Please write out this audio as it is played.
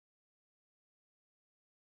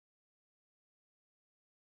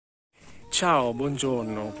Ciao,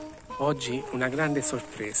 buongiorno. Oggi una grande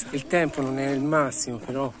sorpresa. Il tempo non è il massimo,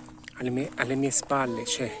 però alle mie spalle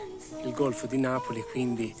c'è il golfo di Napoli,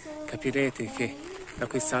 quindi capirete che da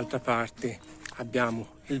quest'altra parte abbiamo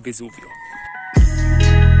il Vesuvio.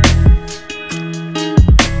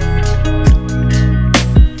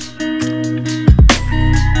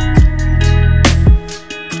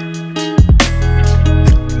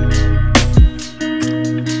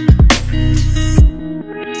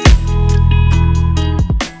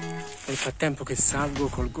 Nel frattempo che salgo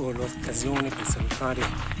colgo l'occasione per salutare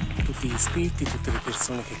tutti gli iscritti, tutte le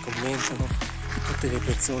persone che commentano, tutte le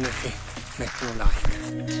persone che mettono like.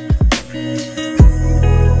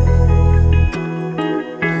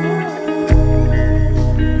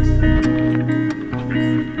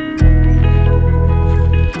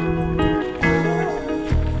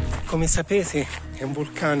 Come sapete è un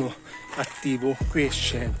vulcano attivo,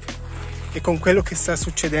 quiescente, e con quello che sta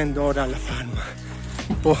succedendo ora alla Palma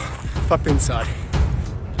un po' fa pensare.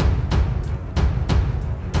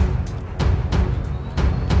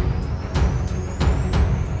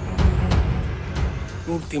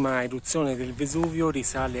 L'ultima eruzione del Vesuvio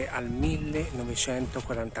risale al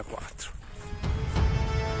 1944.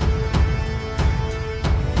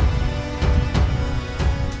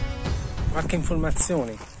 Qualche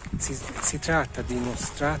informazione: si tratta di uno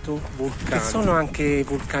stratovulcano. Ci sono anche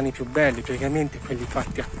vulcani più belli, praticamente quelli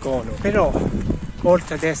fatti a cono, però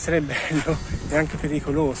oltre ad essere bello è anche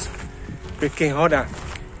pericoloso, perché ora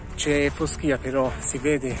c'è foschia, però si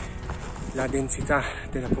vede la densità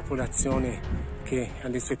della popolazione che ha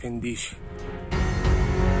le sue pendici.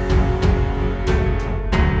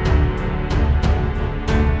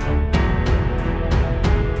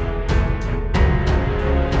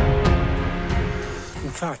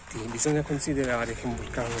 Infatti bisogna considerare che un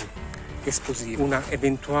vulcano esplosivo, una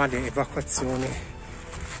eventuale evacuazione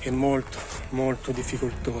è molto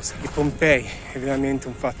difficoltosa. Il Pompei è veramente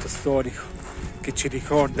un fatto storico che ci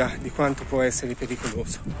ricorda di quanto può essere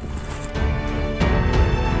pericoloso.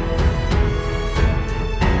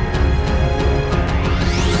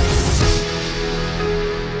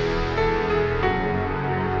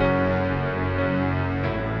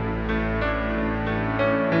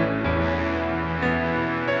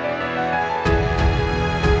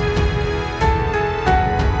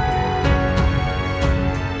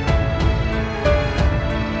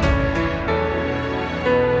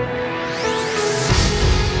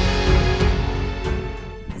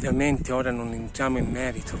 Ovviamente ora non entriamo in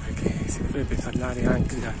merito perché si dovrebbe parlare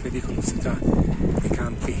anche della pericolosità dei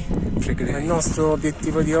campi flegrei. Il nostro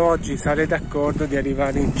obiettivo di oggi, sarei d'accordo di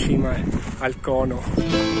arrivare in cima al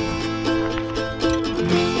cono.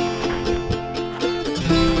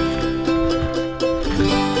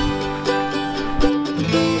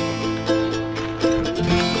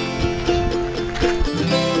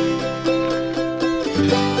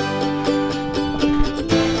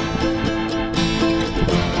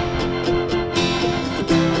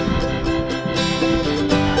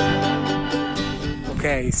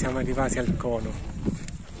 Ok, siamo arrivati al cono.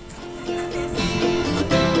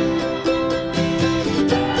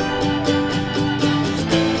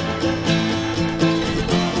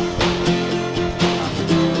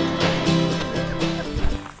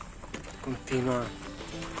 Continua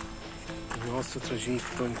il nostro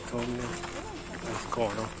tragitto intorno al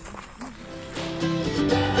cono.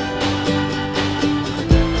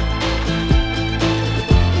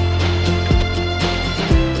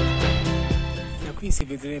 Qui si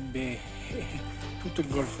vedrebbe tutto il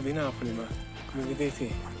golfo di Napoli, ma come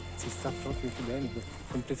vedete si sta proprio chiudendo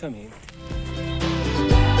completamente.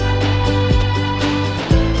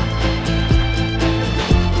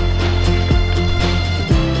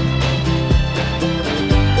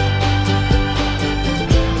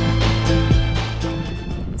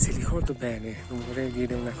 Se ricordo bene, non vorrei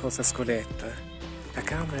dire una cosa scorretta, la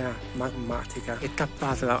camera magmatica è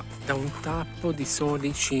tappata da un tappo di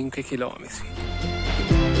soli 5 km.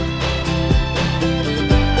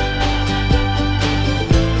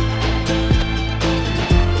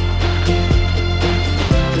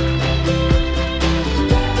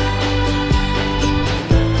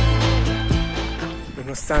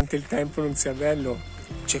 Nonostante il tempo non sia bello,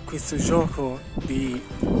 c'è questo gioco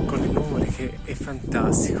con le nuvole che è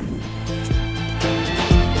fantastico.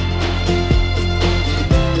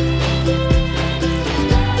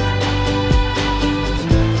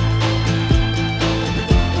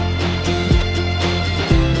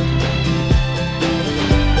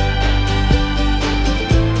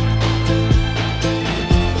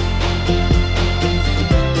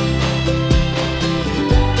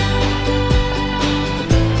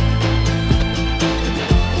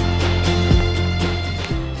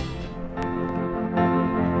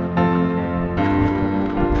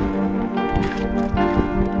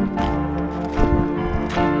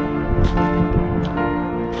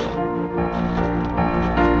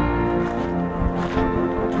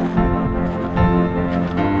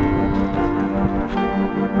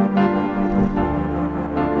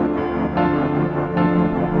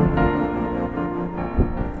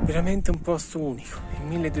 Veramente un posto unico, in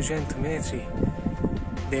 1200 metri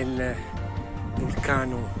del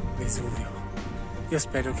vulcano Vesuvio. Io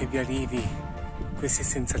spero che vi arrivi queste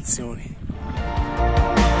sensazioni.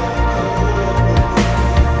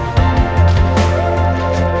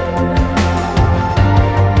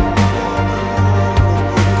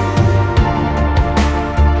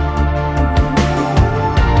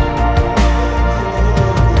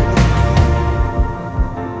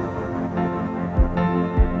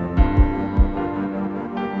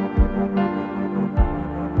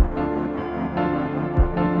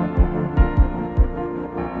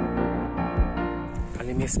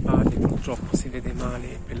 Alle mie spalle purtroppo si vede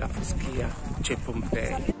male per la foschia, c'è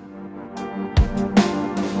Pompei.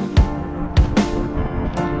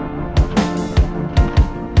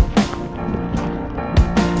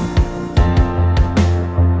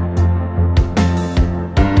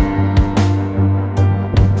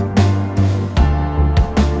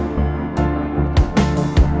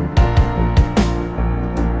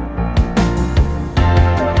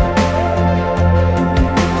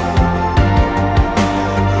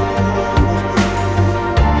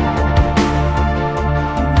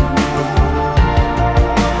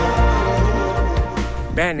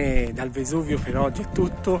 Bene, dal Vesuvio per oggi è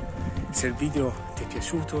tutto. Se il video ti è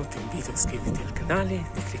piaciuto ti invito a iscriverti al canale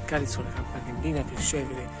e a cliccare sulla campanellina per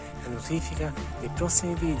ricevere la notifica dei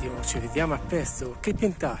prossimi video. Ci vediamo a presto, che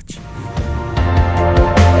piantacci!